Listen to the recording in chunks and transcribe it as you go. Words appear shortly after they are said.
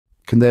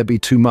Can there be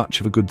too much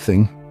of a good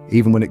thing,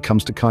 even when it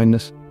comes to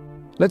kindness?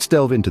 Let's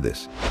delve into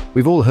this.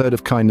 We've all heard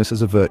of kindness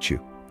as a virtue,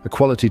 a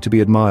quality to be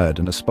admired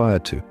and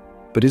aspired to.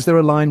 But is there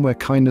a line where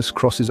kindness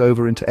crosses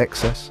over into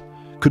excess?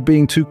 Could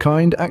being too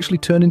kind actually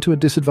turn into a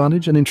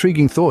disadvantage? An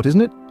intriguing thought, isn't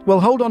it?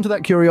 Well, hold on to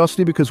that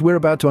curiosity because we're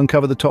about to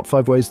uncover the top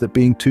 5 ways that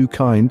being too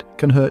kind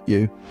can hurt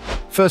you.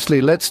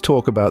 Firstly, let's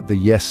talk about the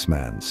yes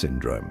man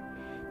syndrome.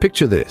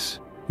 Picture this.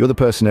 You're the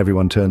person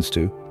everyone turns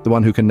to, the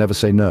one who can never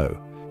say no.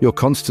 You're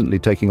constantly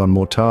taking on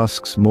more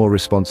tasks, more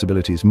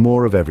responsibilities,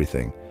 more of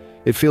everything.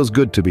 It feels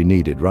good to be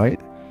needed, right?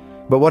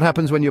 But what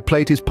happens when your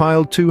plate is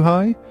piled too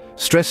high?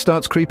 Stress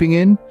starts creeping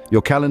in,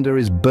 your calendar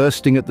is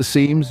bursting at the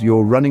seams,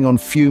 you're running on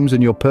fumes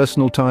and your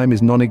personal time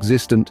is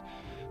non-existent.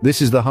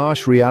 This is the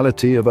harsh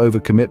reality of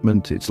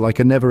overcommitment. It's like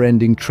a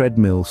never-ending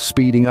treadmill,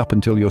 speeding up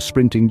until you're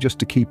sprinting just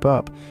to keep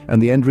up. And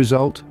the end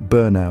result?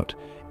 Burnout,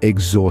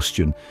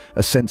 exhaustion,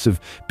 a sense of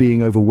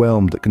being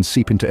overwhelmed that can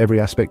seep into every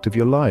aspect of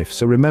your life.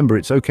 So remember,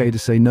 it's okay to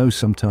say no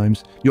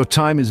sometimes. Your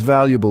time is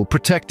valuable.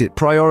 Protect it,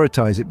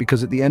 prioritize it,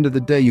 because at the end of the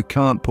day, you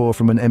can't pour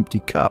from an empty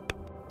cup.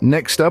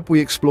 Next up, we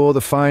explore the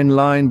fine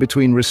line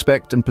between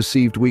respect and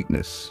perceived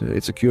weakness.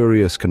 It's a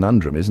curious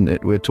conundrum, isn't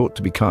it? We're taught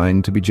to be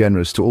kind, to be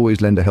generous, to always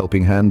lend a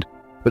helping hand.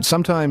 But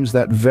sometimes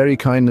that very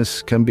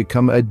kindness can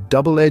become a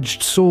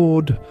double-edged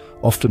sword,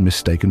 often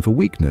mistaken for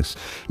weakness.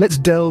 Let's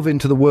delve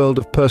into the world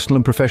of personal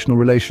and professional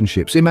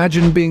relationships.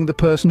 Imagine being the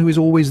person who is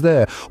always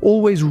there,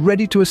 always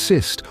ready to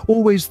assist,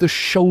 always the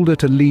shoulder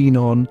to lean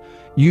on.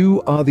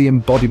 You are the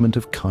embodiment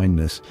of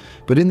kindness.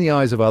 But in the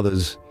eyes of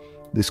others,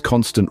 this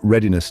constant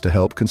readiness to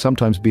help can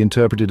sometimes be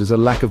interpreted as a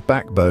lack of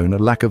backbone, a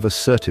lack of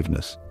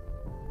assertiveness.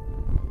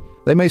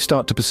 They may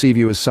start to perceive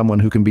you as someone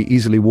who can be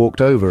easily walked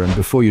over, and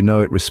before you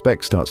know it,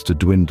 respect starts to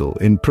dwindle.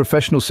 In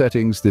professional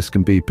settings, this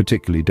can be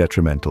particularly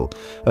detrimental.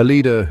 A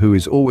leader who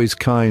is always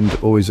kind,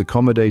 always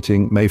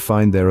accommodating, may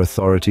find their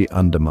authority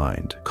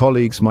undermined.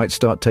 Colleagues might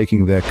start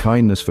taking their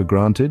kindness for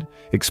granted,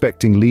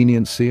 expecting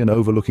leniency and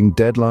overlooking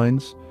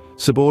deadlines.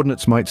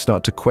 Subordinates might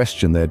start to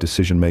question their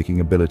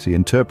decision-making ability,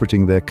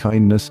 interpreting their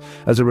kindness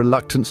as a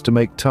reluctance to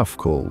make tough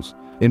calls.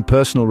 In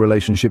personal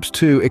relationships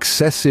too,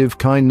 excessive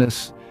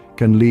kindness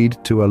can lead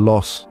to a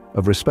loss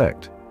of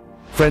respect.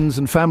 Friends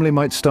and family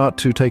might start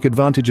to take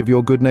advantage of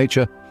your good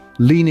nature,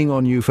 leaning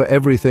on you for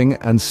everything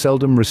and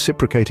seldom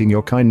reciprocating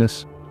your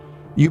kindness.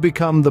 You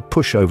become the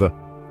pushover,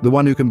 the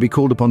one who can be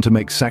called upon to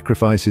make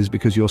sacrifices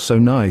because you're so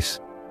nice.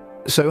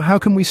 So how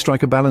can we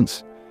strike a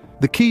balance?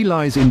 The key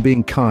lies in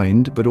being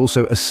kind, but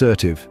also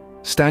assertive.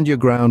 Stand your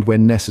ground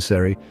when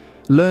necessary.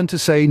 Learn to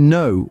say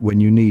no when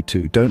you need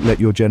to. Don't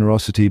let your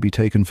generosity be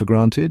taken for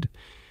granted.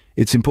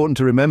 It's important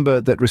to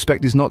remember that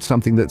respect is not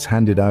something that's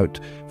handed out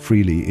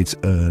freely, it's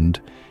earned.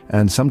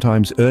 And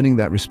sometimes earning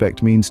that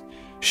respect means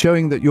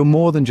showing that you're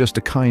more than just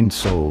a kind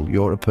soul.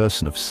 You're a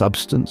person of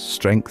substance,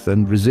 strength,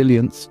 and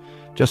resilience.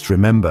 Just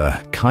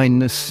remember,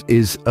 kindness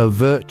is a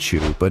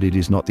virtue, but it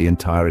is not the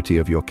entirety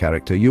of your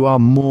character. You are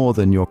more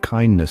than your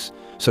kindness.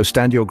 So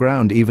stand your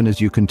ground even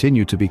as you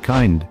continue to be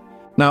kind.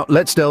 Now,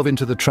 let's delve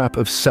into the trap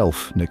of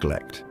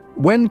self-neglect.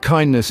 When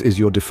kindness is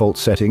your default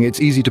setting, it's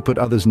easy to put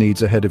others'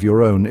 needs ahead of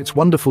your own. It's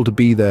wonderful to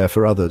be there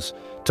for others,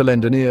 to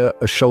lend an ear,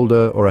 a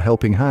shoulder, or a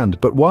helping hand.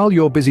 But while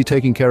you're busy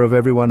taking care of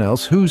everyone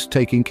else, who's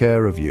taking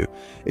care of you?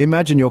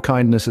 Imagine your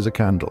kindness as a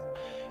candle.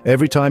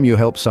 Every time you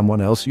help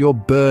someone else, you're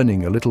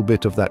burning a little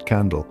bit of that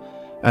candle.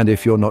 And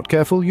if you're not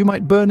careful, you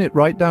might burn it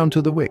right down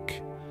to the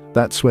wick.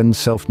 That's when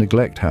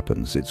self-neglect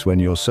happens. It's when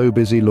you're so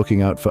busy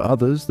looking out for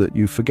others that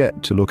you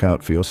forget to look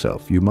out for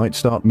yourself. You might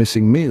start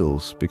missing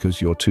meals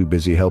because you're too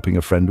busy helping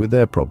a friend with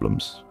their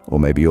problems. Or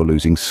maybe you're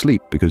losing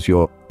sleep because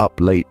you're up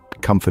late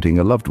comforting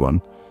a loved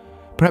one.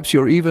 Perhaps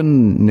you're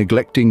even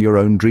neglecting your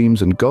own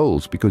dreams and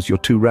goals because you're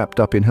too wrapped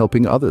up in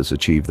helping others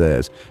achieve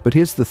theirs. But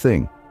here's the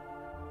thing.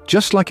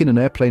 Just like in an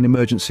airplane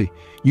emergency,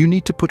 you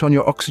need to put on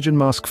your oxygen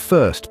mask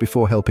first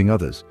before helping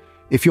others.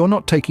 If you're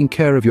not taking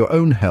care of your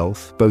own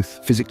health,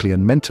 both physically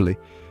and mentally,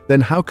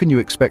 then how can you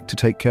expect to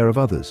take care of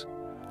others?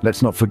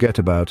 Let's not forget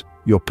about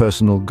your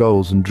personal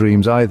goals and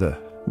dreams either.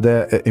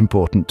 They're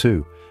important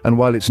too. And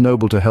while it's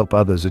noble to help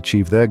others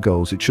achieve their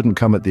goals, it shouldn't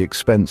come at the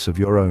expense of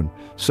your own.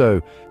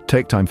 So,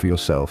 take time for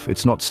yourself.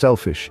 It's not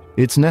selfish,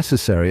 it's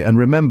necessary. And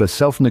remember,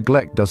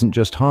 self-neglect doesn't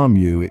just harm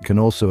you, it can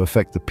also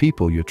affect the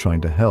people you're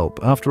trying to help.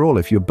 After all,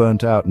 if you're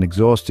burnt out and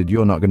exhausted,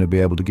 you're not going to be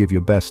able to give your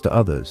best to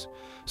others.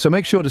 So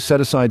make sure to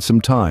set aside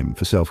some time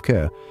for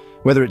self-care.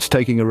 Whether it's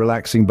taking a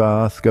relaxing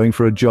bath, going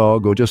for a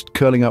jog, or just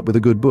curling up with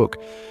a good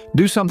book,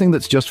 do something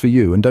that's just for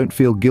you and don't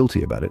feel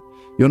guilty about it.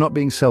 You're not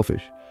being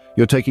selfish.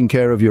 You're taking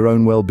care of your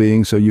own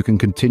well-being so you can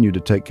continue to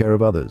take care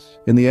of others.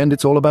 In the end,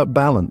 it's all about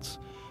balance.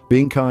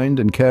 Being kind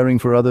and caring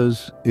for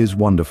others is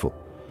wonderful.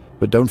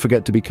 But don't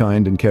forget to be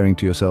kind and caring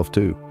to yourself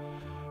too.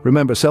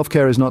 Remember,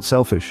 self-care is not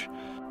selfish.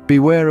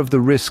 Beware of the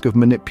risk of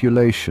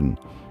manipulation.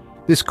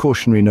 This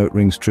cautionary note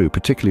rings true,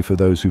 particularly for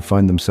those who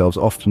find themselves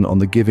often on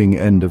the giving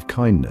end of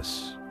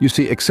kindness. You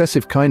see,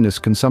 excessive kindness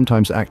can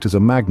sometimes act as a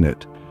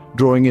magnet,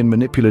 drawing in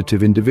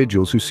manipulative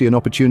individuals who see an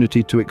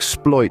opportunity to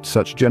exploit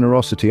such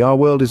generosity. Our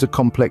world is a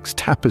complex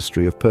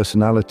tapestry of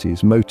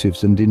personalities,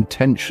 motives, and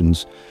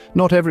intentions.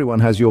 Not everyone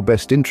has your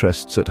best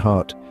interests at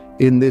heart.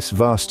 In this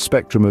vast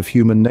spectrum of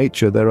human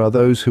nature, there are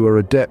those who are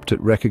adept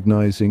at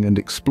recognizing and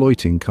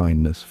exploiting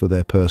kindness for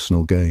their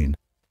personal gain.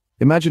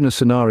 Imagine a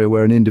scenario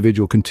where an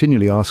individual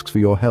continually asks for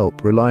your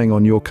help, relying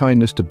on your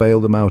kindness to bail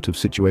them out of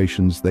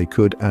situations they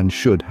could and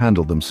should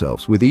handle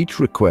themselves. With each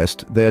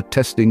request, they're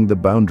testing the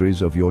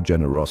boundaries of your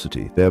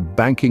generosity. They're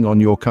banking on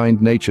your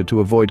kind nature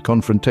to avoid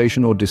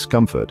confrontation or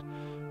discomfort.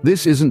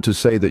 This isn't to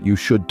say that you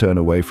should turn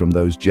away from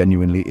those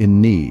genuinely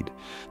in need.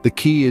 The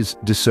key is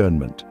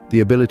discernment, the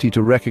ability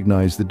to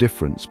recognize the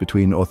difference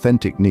between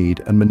authentic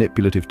need and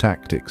manipulative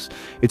tactics.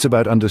 It's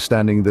about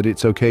understanding that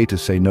it's okay to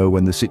say no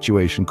when the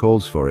situation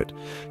calls for it.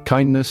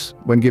 Kindness,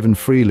 when given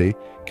freely,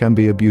 can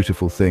be a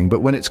beautiful thing,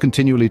 but when it's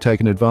continually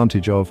taken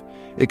advantage of,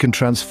 it can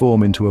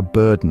transform into a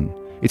burden.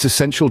 It's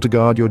essential to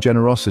guard your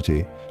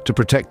generosity, to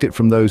protect it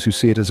from those who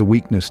see it as a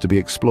weakness to be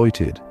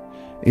exploited.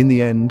 In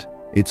the end,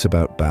 it's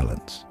about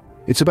balance.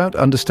 It's about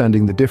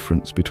understanding the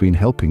difference between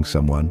helping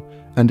someone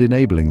and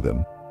enabling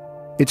them.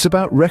 It's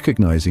about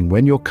recognizing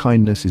when your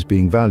kindness is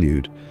being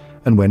valued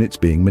and when it's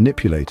being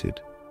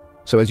manipulated.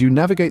 So as you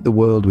navigate the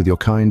world with your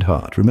kind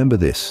heart, remember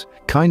this: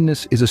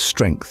 kindness is a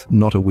strength,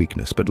 not a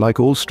weakness, but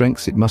like all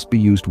strengths, it must be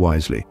used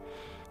wisely.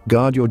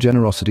 Guard your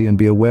generosity and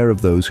be aware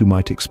of those who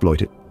might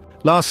exploit it.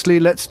 Lastly,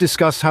 let's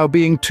discuss how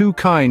being too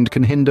kind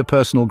can hinder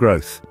personal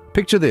growth.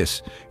 Picture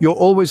this: you're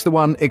always the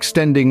one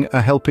extending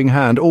a helping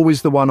hand,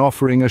 always the one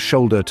offering a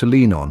shoulder to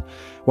lean on.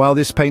 While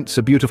this paints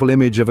a beautiful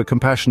image of a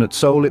compassionate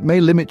soul, it may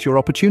limit your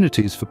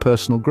opportunities for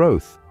personal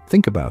growth.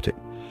 Think about it.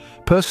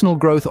 Personal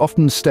growth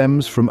often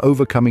stems from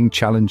overcoming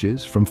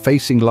challenges, from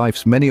facing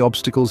life's many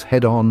obstacles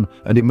head-on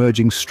and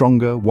emerging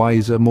stronger,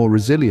 wiser, more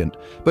resilient.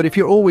 But if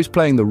you're always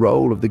playing the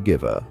role of the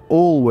giver,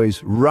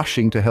 always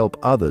rushing to help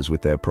others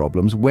with their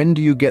problems, when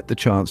do you get the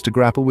chance to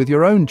grapple with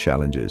your own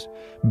challenges?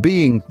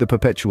 Being the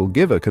perpetual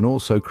giver can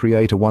also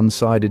create a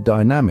one-sided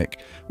dynamic,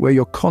 where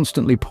you're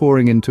constantly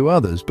pouring into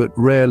others but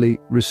rarely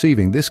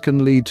receiving. This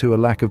can lead to a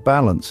lack of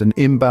balance, an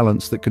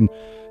imbalance that can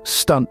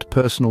stunt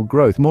personal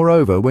growth.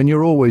 Moreover, when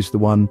you're always the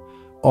one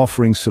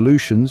offering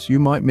solutions, you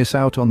might miss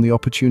out on the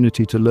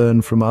opportunity to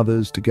learn from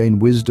others, to gain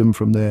wisdom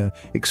from their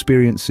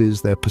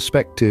experiences, their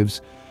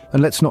perspectives.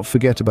 And let's not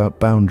forget about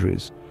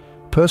boundaries.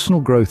 Personal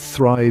growth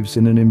thrives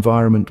in an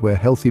environment where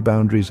healthy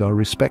boundaries are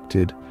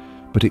respected,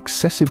 but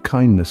excessive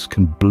kindness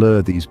can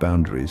blur these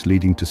boundaries,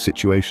 leading to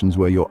situations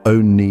where your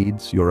own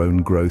needs, your own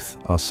growth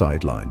are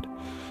sidelined.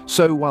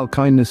 So while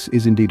kindness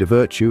is indeed a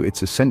virtue,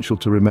 it's essential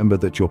to remember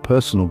that your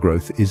personal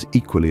growth is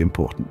equally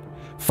important.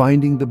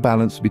 Finding the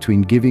balance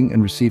between giving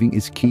and receiving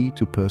is key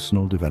to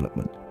personal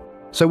development.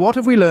 So what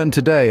have we learned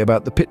today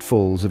about the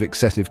pitfalls of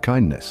excessive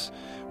kindness?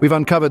 We've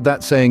uncovered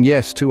that saying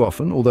yes too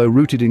often, although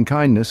rooted in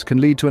kindness,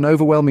 can lead to an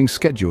overwhelming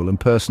schedule and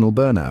personal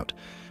burnout.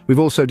 We've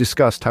also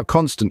discussed how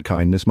constant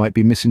kindness might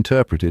be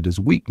misinterpreted as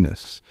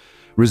weakness,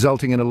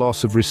 resulting in a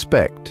loss of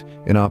respect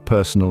in our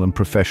personal and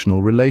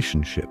professional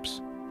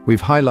relationships.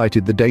 We've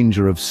highlighted the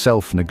danger of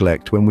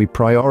self-neglect when we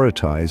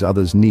prioritize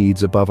others'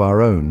 needs above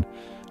our own,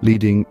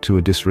 leading to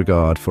a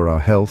disregard for our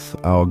health,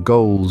 our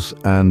goals,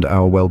 and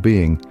our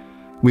well-being.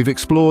 We've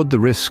explored the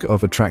risk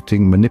of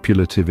attracting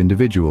manipulative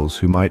individuals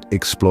who might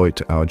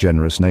exploit our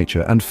generous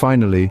nature. And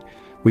finally,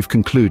 we've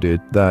concluded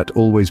that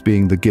always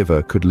being the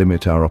giver could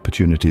limit our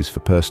opportunities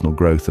for personal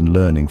growth and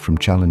learning from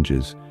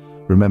challenges.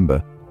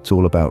 Remember, it's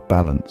all about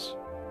balance.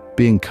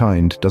 Being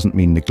kind doesn't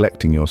mean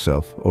neglecting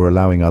yourself or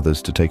allowing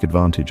others to take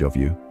advantage of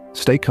you.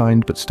 Stay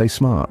kind, but stay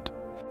smart.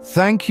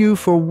 Thank you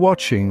for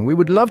watching. We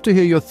would love to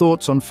hear your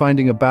thoughts on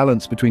finding a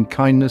balance between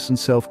kindness and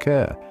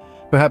self-care.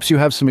 Perhaps you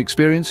have some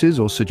experiences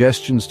or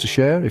suggestions to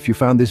share. If you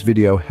found this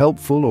video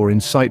helpful or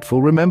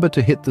insightful, remember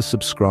to hit the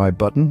subscribe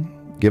button,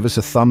 give us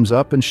a thumbs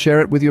up, and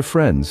share it with your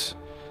friends.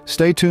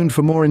 Stay tuned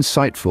for more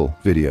insightful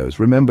videos.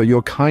 Remember,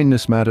 your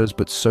kindness matters,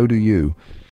 but so do you.